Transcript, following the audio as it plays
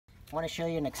I want to show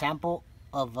you an example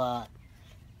of a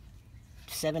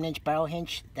 7-inch barrel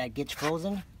hinge that gets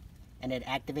frozen, and it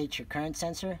activates your current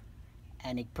sensor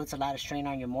and it puts a lot of strain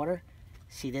on your motor.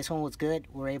 See, this one was good.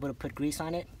 We're able to put grease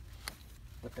on it.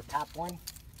 With the top one,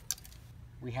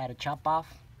 we had to chop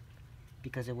off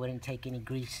because it wouldn't take any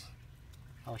grease.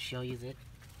 I'll show you it.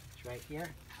 It's right here.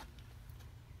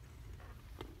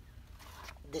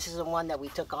 This is the one that we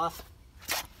took off.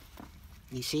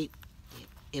 You see,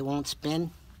 it won't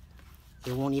spin.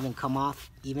 It won't even come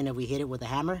off even if we hit it with a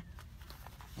hammer,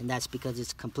 and that's because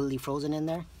it's completely frozen in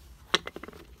there.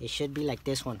 It should be like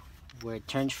this one, where it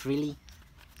turns freely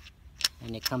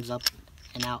and it comes up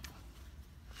and out.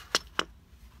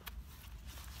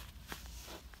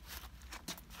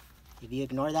 If you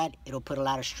ignore that, it'll put a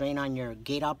lot of strain on your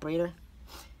gate operator,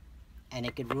 and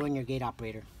it could ruin your gate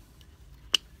operator.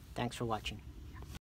 Thanks for watching.